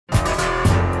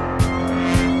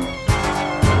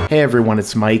Hey everyone,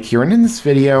 it's Mike here, and in this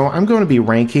video, I'm going to be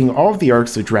ranking all of the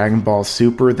arcs of Dragon Ball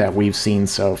Super that we've seen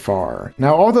so far.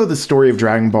 Now, although the story of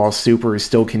Dragon Ball Super is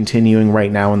still continuing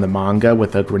right now in the manga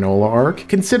with the Granola arc,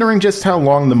 considering just how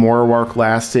long the Moro arc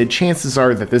lasted, chances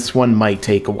are that this one might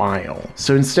take a while.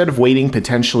 So instead of waiting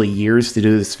potentially years to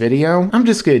do this video, I'm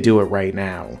just going to do it right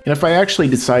now. And if I actually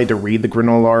decide to read the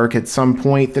Granola arc at some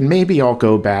point, then maybe I'll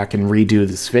go back and redo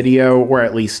this video, or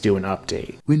at least do an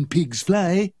update. When pigs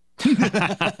fly.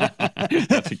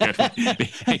 That's a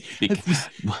good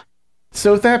one.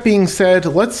 So with that being said,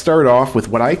 let's start off with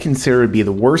what I consider to be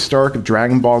the worst arc of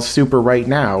Dragon Ball Super right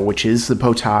now, which is the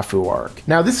Potafu arc.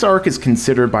 Now this arc is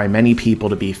considered by many people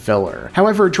to be filler.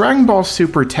 However, Dragon Ball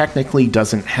Super technically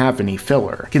doesn't have any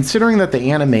filler, considering that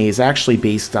the anime is actually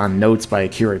based on notes by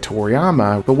Akira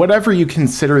Toriyama, but whatever you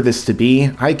consider this to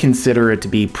be, I consider it to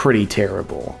be pretty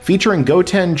terrible. Featuring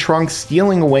Goten Trunks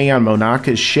stealing away on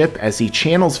Monaka's ship as he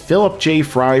channels Philip J.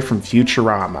 Fry from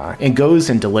Futurama, and goes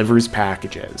and delivers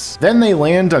packages. Then they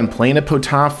land on planet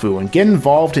Potafu and get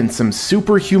involved in some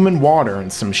superhuman water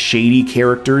and some shady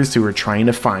characters who are trying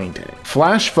to find it.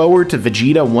 Flash forward to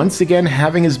Vegeta once again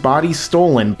having his body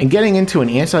stolen and getting into an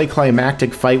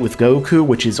anticlimactic fight with Goku,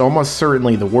 which is almost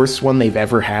certainly the worst one they've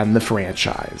ever had in the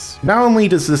franchise. Not only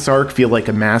does this arc feel like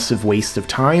a massive waste of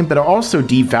time, but it also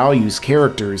devalues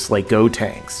characters like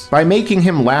Gotenks by making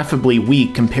him laughably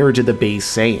weak compared to the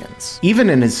base Saiyans, even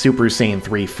in his Super Saiyan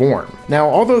 3 form. Now,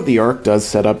 although the arc does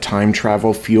set up time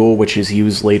travel fuel, which is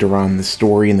used later on in the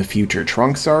story in the future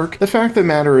Trunks arc, the fact of the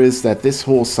matter is that this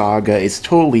whole saga is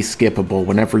totally skippable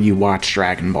whenever you watch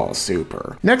Dragon Ball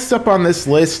Super. Next up on this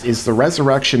list is the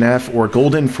Resurrection F or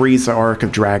Golden Frieza arc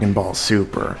of Dragon Ball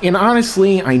Super. And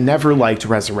honestly, I never liked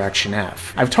Resurrection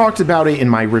F. I've talked about it in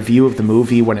my review of the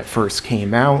movie when it first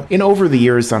came out, and over the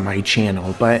years on my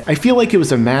channel, but I feel like it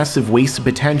was a massive waste of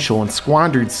potential and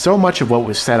squandered so much of what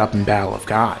was set up in Battle of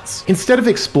Gods. Instead of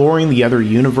exploring the other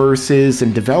universes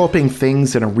and developing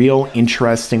things in a real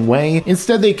interesting way,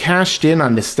 instead they cashed in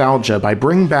on nostalgia by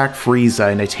bringing back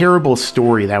Frieza in a terrible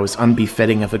story that was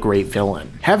unbefitting of a great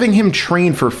villain. Having him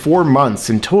train for 4 months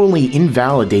and totally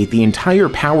invalidate the entire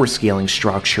power scaling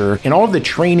structure and all the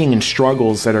training and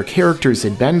struggles that our characters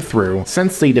had been through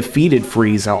since they defeated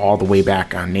Frieza all the way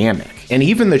back on Namek. And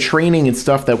even the training and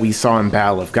stuff that we saw in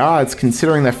Battle of Gods,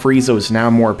 considering that Frieza is now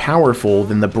more powerful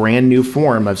than the brand new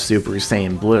form of Super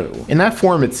Saiyan Blue. And that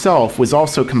form itself was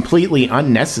also completely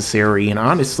unnecessary and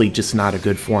honestly just not a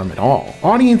good form at all.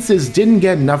 Audiences didn't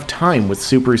get enough time with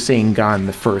Super Saiyan God in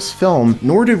the first film,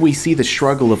 nor did we see the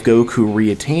struggle of Goku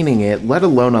reattaining it, let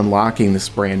alone unlocking this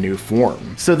brand new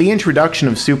form. So the introduction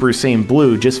of Super Saiyan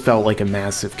Blue just felt like a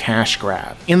massive cash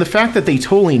grab. And the fact that they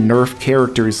totally nerfed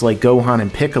characters like Gohan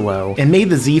and Piccolo and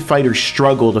made the Z Fighters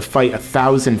struggle to fight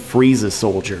 1,000 Frieza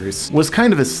soldiers was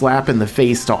kind of a slap in the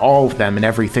face to all of them and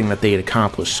everything that they had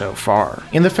accomplished so far.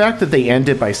 And the fact that they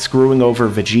ended by screwing over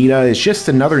Vegeta is just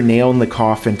another nail in the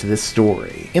coffin to this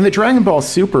story. And the Dragon Ball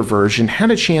Super version had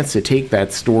a chance to take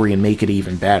that story and make it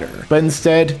even better, but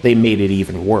instead they made it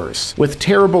even worse, with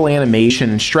terrible animation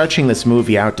and stretching this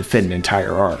movie out to fit an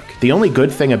entire arc. The only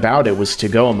good thing about it was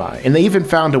Tagoma, and they even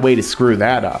found a way to screw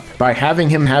that up by having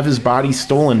him have his body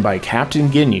stolen by Captain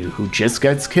Ginyu, who just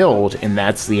gets killed, and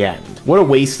that's the end. What a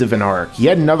waste of an arc,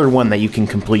 yet another one that you can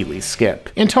completely skip.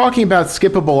 And talking about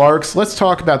skippable arcs, let's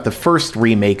talk about the first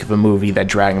remake of a movie that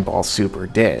Dragon Ball Super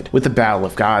did, with the Battle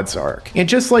of Gods arc. And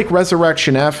just like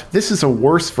Resurrection F, this is a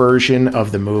worse version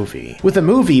of the movie, with the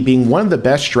movie being one of the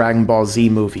best Dragon Ball Z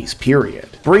movies, period.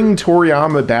 Bringing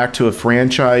Toriyama back to a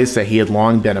franchise that he had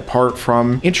long been apart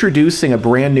from, introducing a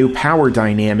brand new power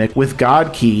dynamic with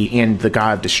God Ki and the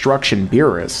God of Destruction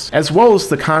Beerus, as well as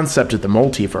the concept of the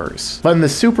multiverse. But in the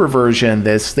Super version of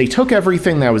this, they took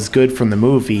everything that was good from the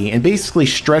movie and basically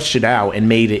stretched it out and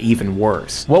made it even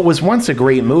worse. What was once a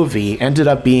great movie ended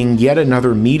up being yet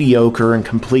another mediocre and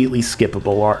completely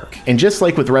skippable arc. And just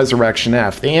like with Resurrection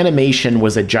F, the animation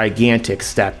was a gigantic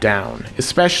step down,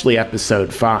 especially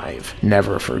episode 5,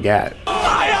 Never Forget.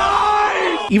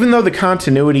 Even though the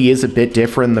continuity is a bit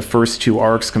different in the first 2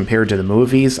 arcs compared to the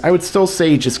movies, I would still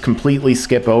say just completely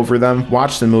skip over them,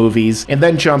 watch the movies, and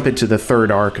then jump into the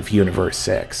 3rd arc of Universe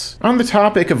 6. On the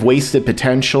topic of wasted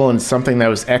potential and something that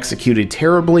was executed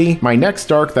terribly, my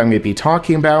next arc that I'm going to be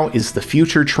talking about is the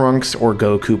Future Trunks or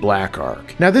Goku Black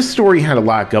arc. Now this story had a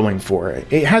lot going for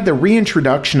it. It had the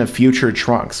reintroduction of Future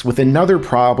Trunks with another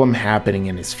problem happening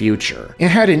in his future. It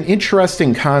had an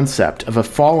interesting concept of a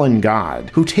fallen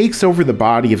god who takes over the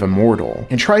body body of a mortal,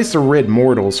 and tries to rid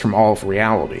mortals from all of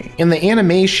reality. And the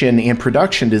animation and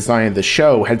production design of the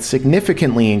show had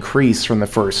significantly increased from the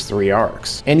first 3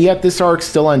 arcs, and yet this arc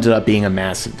still ended up being a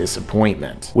massive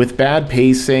disappointment, with bad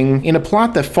pacing, and a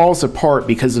plot that falls apart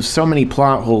because of so many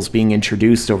plot holes being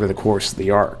introduced over the course of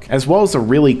the arc, as well as a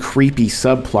really creepy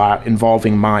subplot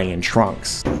involving Mai and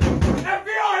Trunks.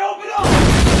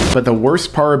 But the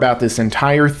worst part about this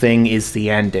entire thing is the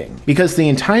ending, because the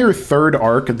entire 3rd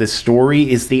arc of this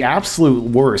story is the absolute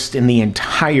worst in the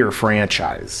entire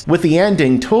franchise, with the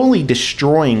ending totally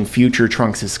destroying future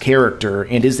Trunks' character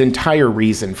and his entire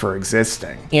reason for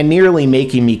existing, and nearly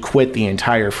making me quit the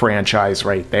entire franchise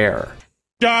right there.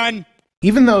 Done!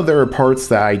 Even though there are parts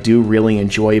that I do really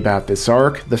enjoy about this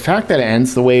arc, the fact that it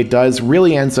ends the way it does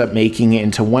really ends up making it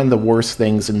into one of the worst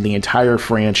things in the entire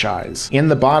franchise, in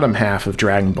the bottom half of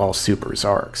Dragon Ball Super's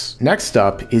arcs. Next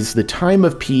up is the Time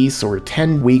of Peace, or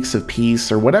 10 Weeks of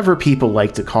Peace, or whatever people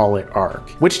like to call it, arc,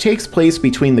 which takes place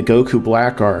between the Goku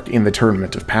Black arc and the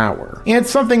Tournament of Power. And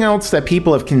it's something else that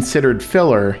people have considered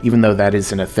filler, even though that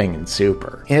isn't a thing in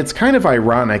Super. And it's kind of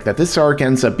ironic that this arc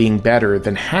ends up being better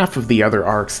than half of the other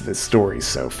arcs of this story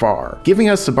so far, giving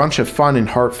us a bunch of fun and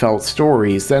heartfelt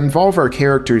stories that involve our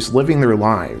characters living their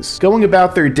lives, going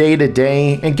about their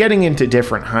day-to-day, and getting into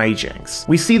different hijinks.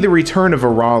 We see the return of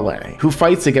Arale, who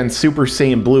fights against Super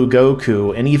Saiyan Blue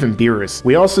Goku and even Beerus.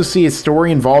 We also see a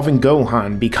story involving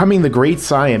Gohan becoming the Great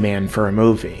Saiyaman for a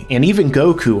movie, and even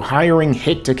Goku hiring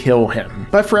Hit to kill him.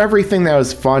 But for everything that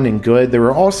was fun and good, there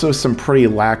were also some pretty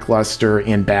lackluster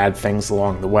and bad things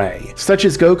along the way, such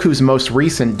as Goku's most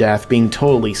recent death being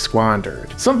totally squandered.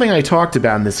 Something I talked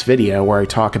about in this video where I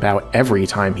talk about every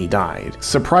time he died.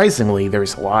 Surprisingly,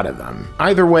 there's a lot of them.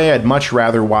 Either way, I'd much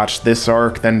rather watch this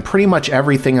arc than pretty much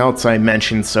everything else I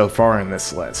mentioned so far in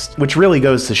this list, which really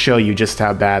goes to show you just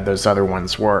how bad those other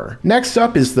ones were. Next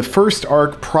up is the first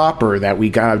arc proper that we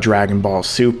got of Dragon Ball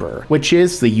Super, which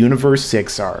is the Universe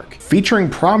 6 arc, featuring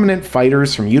prominent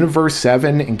fighters from Universe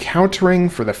 7 encountering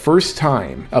for the first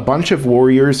time a bunch of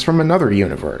warriors from another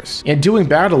universe, and doing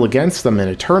battle against them in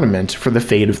a tournament for the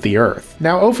fate of the Earth.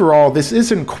 Now overall, this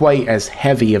isn't quite as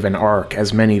heavy of an arc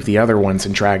as many of the other ones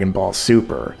in Dragon Ball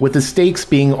Super, with the stakes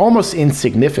being almost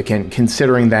insignificant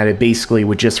considering that it basically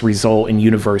would just result in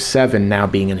Universe 7 now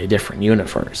being in a different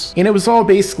universe. And it was all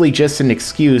basically just an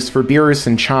excuse for Beerus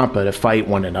and Champa to fight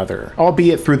one another,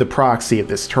 albeit through the proxy of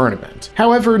this tournament.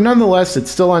 However, nonetheless, it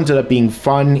still ended up being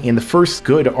fun in the first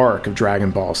good arc of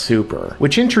Dragon Ball Super,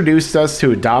 which introduced us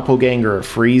to a doppelganger of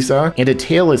Frieza and a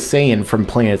tailless Saiyan from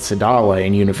planet Sadala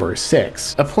in Universe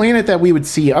 6, a planet that we would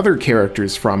see other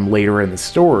characters from later in the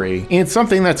story, and it's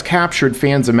something that's captured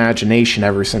fans' imagination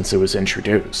ever since it was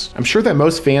introduced. I'm sure that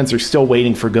most fans are still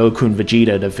waiting for Goku and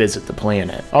Vegeta to visit the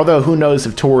planet, although who knows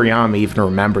if Toriyama even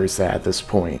remembers that at this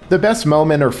point. The best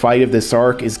moment or fight of this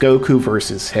arc is Goku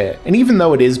versus Hit, and even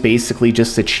though it is basically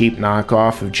just a cheap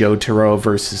knockoff of Jotaro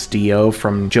versus Dio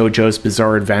from JoJo's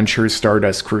Bizarre Adventure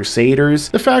Stardust Crusaders,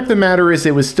 the fact of the matter is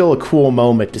it was still a cool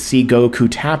moment to see Goku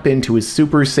tap into his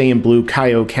Super Saiyan Blue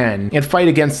Kaioken and fight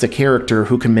against a character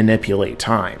who can manipulate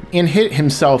time. And Hit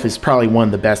himself is probably one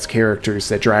of the best characters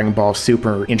that Dragon Ball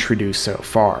Super introduced so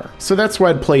far, so that's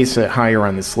why I'd place it higher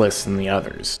on this list than the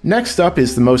others. Next up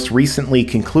is the most recently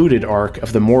concluded arc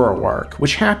of the Moro arc,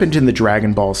 which happened in the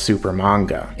Dragon Ball Super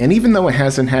manga. And even though it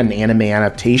hasn't had an anime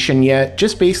adaptation yet,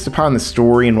 just based upon the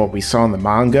story and what we saw in the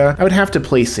manga, I would have to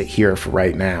place it here for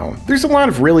right now. There's a lot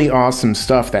of really awesome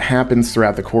stuff that happens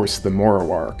throughout the course of the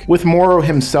Moro arc, with Moro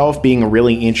himself being a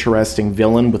really interesting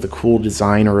villain with a cool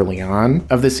design early on,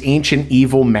 of this ancient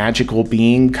evil magical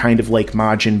being kind of like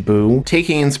Majin Buu,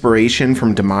 taking inspiration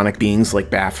from demonic beings like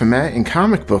Baphomet and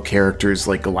comic book characters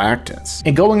like Galactus,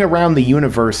 and going around the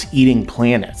universe eating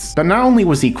planets. But not only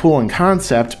was he cool in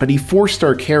concept, but he forced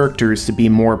our characters to be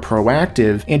more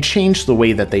proactive and change the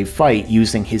way that they fight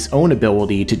using his own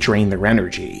ability to drain their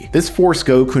energy. This forced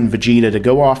Goku and Vegeta to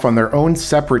go off on their own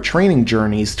separate training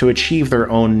journeys to achieve their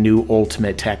own new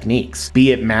ultimate techniques,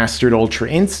 be it Mastered Ultra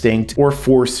Instinct or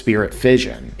Force Spirit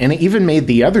Fission. And it even made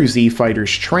the other Z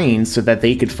fighters train so that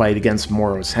they could fight against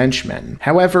Moro's henchmen.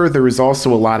 However, there was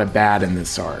also a lot of bad in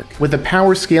this arc, with the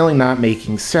power scaling not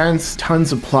making sense,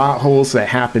 tons of plot holes that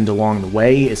happened along the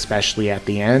way, especially at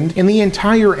the end, and the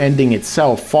entire ending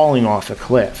itself falling off a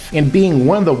cliff, and being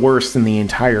one of the worst in the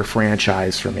entire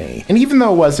franchise for me. And even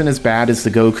though it wasn't as bad as the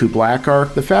Goku Black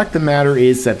arc, the fact of the matter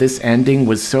is that this ending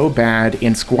was so bad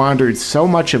and squandered so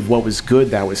much of what was good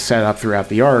that was set up throughout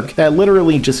the arc that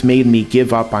literally just made me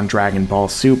give up on Dragon Ball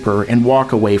Super and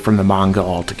walk away from the manga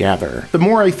altogether. The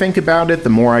more I think about it, the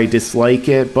more I dislike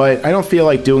it, but I don't feel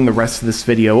like doing the rest of this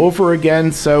video over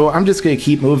again, so I'm just gonna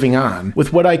keep moving on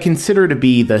with what I consider to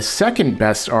be the second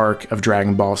best arc of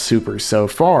Dragon Ball Super so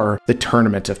far, the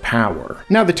Tournament of Power.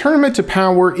 Now, the Tournament of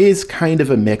Power is kind of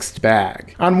a mixed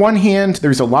bag. On one hand,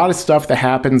 there's a lot of stuff that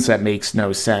happens that makes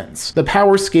no sense. The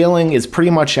power scaling is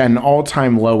pretty much at an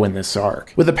all-time low in this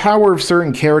arc, with the power of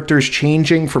certain characters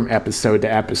changing from episode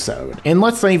to episode. And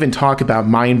let's not even talk about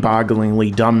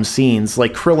mind-bogglingly dumb scenes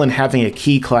like Krillin having a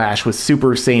key clash with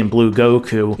Super Saiyan Blue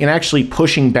Goku and actually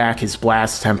pushing back his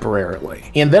blast temporarily.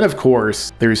 And then of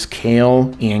course, there's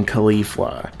Kale and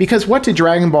Caulifla. Because what did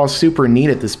Dragon Ball Super need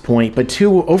at this point but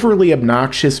two overly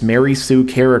obnoxious Mary Sue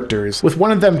characters, with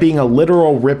one of them being a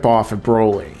literal ripoff of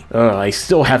Broly? I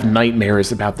still have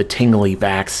nightmares about the tingly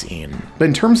back scene. But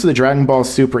in terms of the Dragon Ball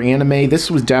Super anime,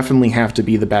 this would definitely have to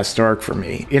be the best arc for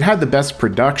me. It had the best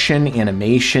production,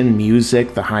 animation,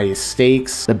 music, the highest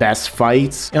stakes, the best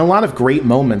fights, and a lot of great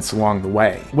moments along the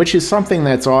way, which is something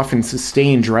that's often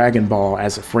sustained Dragon Ball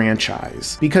as a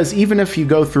franchise. Because even if you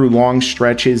go through long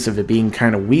stretches of it being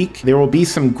kind of weak, there will be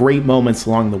some great moments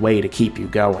along the way to keep you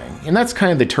going. And that's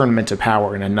kind of the Tournament of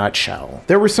Power in a nutshell.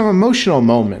 There were some emotional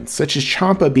moments, such as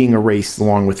Champa being erased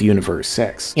along with Universe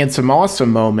 6, and some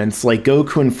awesome moments like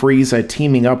Goku and Frieza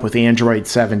teaming up with Android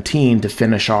 17 to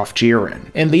finish off Jiren.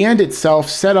 And the end itself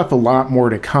set up a lot more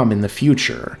to come in the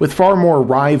future, with far more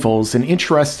rivals and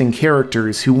interesting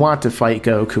characters who want to fight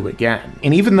Goku again.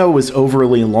 And even though it was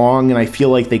overly long and I feel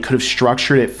like they could have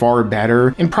structured it far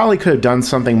better and probably could have done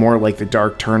something more like the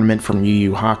Dark Tournament from Yu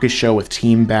Yu Hakusho with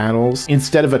team battles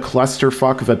instead of a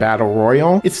clusterfuck of a battle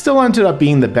royal, it still ended up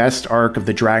being the best arc of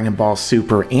the Dragon Ball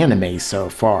Super anime so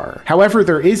far. However,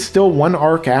 there is still one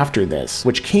arc after this,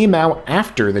 which came out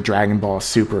after the Dragon Ball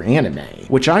Super anime,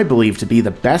 which I believe to be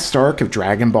the best arc of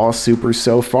Dragon Ball Super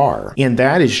so far, and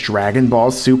that is Dragon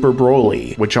Ball Super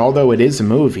Broly, which although it is a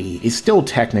movie, is still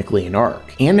technically an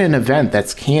arc, and an event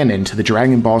that's canon to the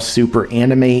Dragon Ball Super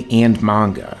anime and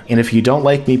manga. And if you don't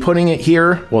like me putting it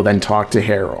here, well then talk to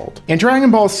Harold. And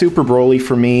Dragon Ball Super Broly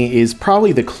for me is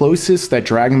probably the closest that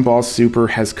Dragon Ball Super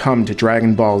has come to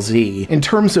Dragon Ball Z in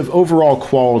terms of overall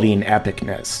quality and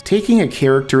epicness. Taking a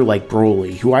character like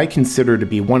Broly, who I consider to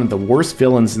be one of the worst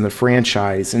villains in the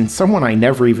franchise and someone I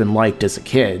never even liked as a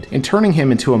kid, and turning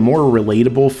him into a more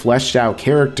relatable, fleshed out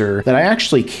character that I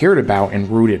actually cared about and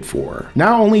rooted for.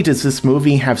 Not only does this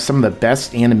movie have some of the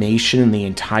best animation in the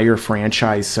entire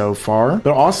franchise so far,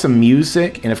 but awesome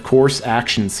music and of course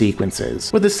action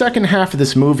sequences, with the second half of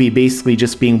this movie basically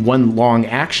just being one long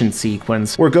action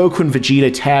sequence where Goku and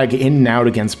Vegeta tag in and out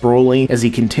against Broly as he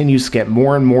continues to get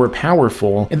more and more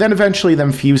powerful, and then eventually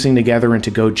them fusing together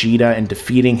into Gogeta and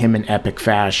defeating him in epic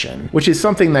fashion, which is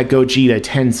something that Gogeta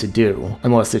tends to do,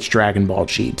 unless it's Dragon Ball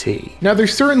GT. Now there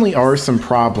certainly are some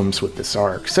problems with this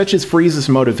arc, such as Frieza's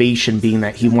motivation being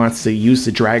that he wants to use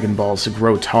the Dragon Balls to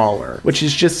grow taller, which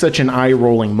is just such an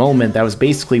eye-rolling moment that was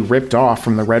basically ripped off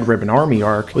from the Red Ribbon Army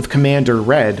arc, with Commander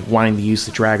Red wanting to use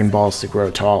the Dragon Balls to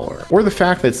grow taller. Or the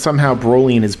fact that somehow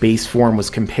Broly in his base form was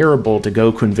comparable to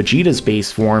Goku and Vegeta's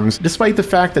base forms, despite the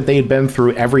fact that they had been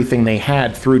through everything they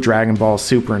had through Dragon Ball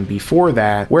Super and before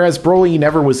that, whereas Broly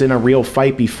never was in a real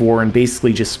fight before and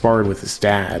basically just sparred with his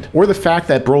dad. Or the fact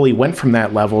that Broly went from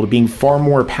that level to being far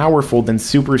more powerful than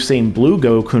Super Saiyan Blue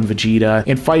Goku and Vegeta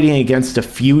and fighting against a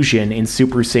fusion in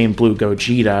Super Saiyan Blue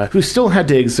Gogeta, who still had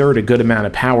to exert a good amount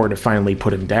of power to finally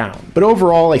put him down. But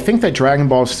overall, I think that Dragon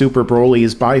Ball Super Broly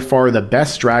is by far the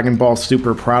best Dragon Ball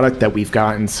Super product that we've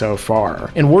gotten so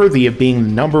far, and worthy of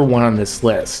being number one on this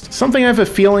list. Something I have a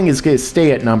feeling is going to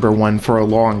stay at number one for a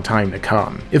long time to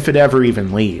come, if it ever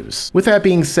even leaves. With that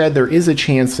being said, there is a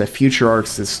chance that future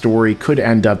arcs of this story could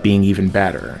end up being even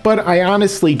better, but I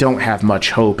honestly don't have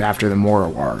much hope after the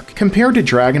Moro arc. Compared to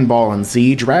Dragon Ball and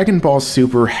Z, Dragon Ball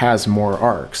Super has more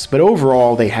arcs, but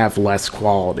overall they have less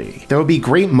quality. There will be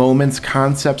great moments,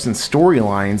 concepts, and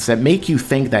storylines that make you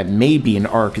think that maybe an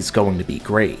arc is going to be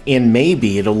great, and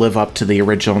maybe it'll live up to the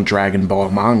original Dragon Ball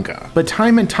manga. But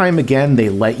time and time again, again they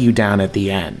let you down at the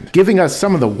end, giving us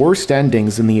some of the worst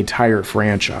endings in the entire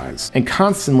franchise, and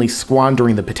constantly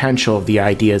squandering the potential of the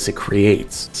ideas it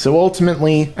creates. So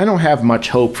ultimately, I don't have much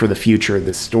hope for the future of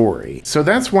this story. So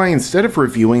that's why instead of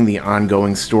reviewing the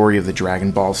ongoing story of the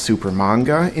Dragon Ball Super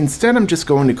manga, instead I'm just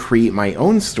going to create my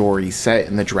own story set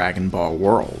in the Dragon Ball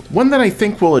world. One that I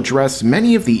think will address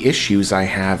many of the issues I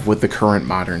have with the current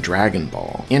modern Dragon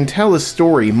Ball, and tell a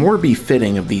story more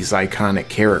befitting of these iconic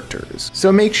characters.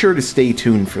 So make sure to stay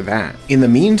tuned for that. In the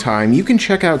meantime, you can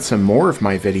check out some more of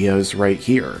my videos right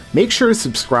here. Make sure to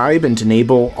subscribe and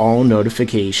enable all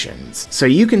notifications, so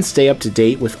you can stay up to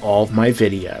date with all of my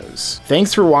videos.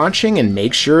 Thanks for watching, and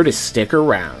make sure to stick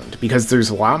around, because there's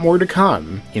a lot more to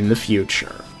come in the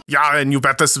future. Yeah, and you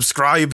better subscribe.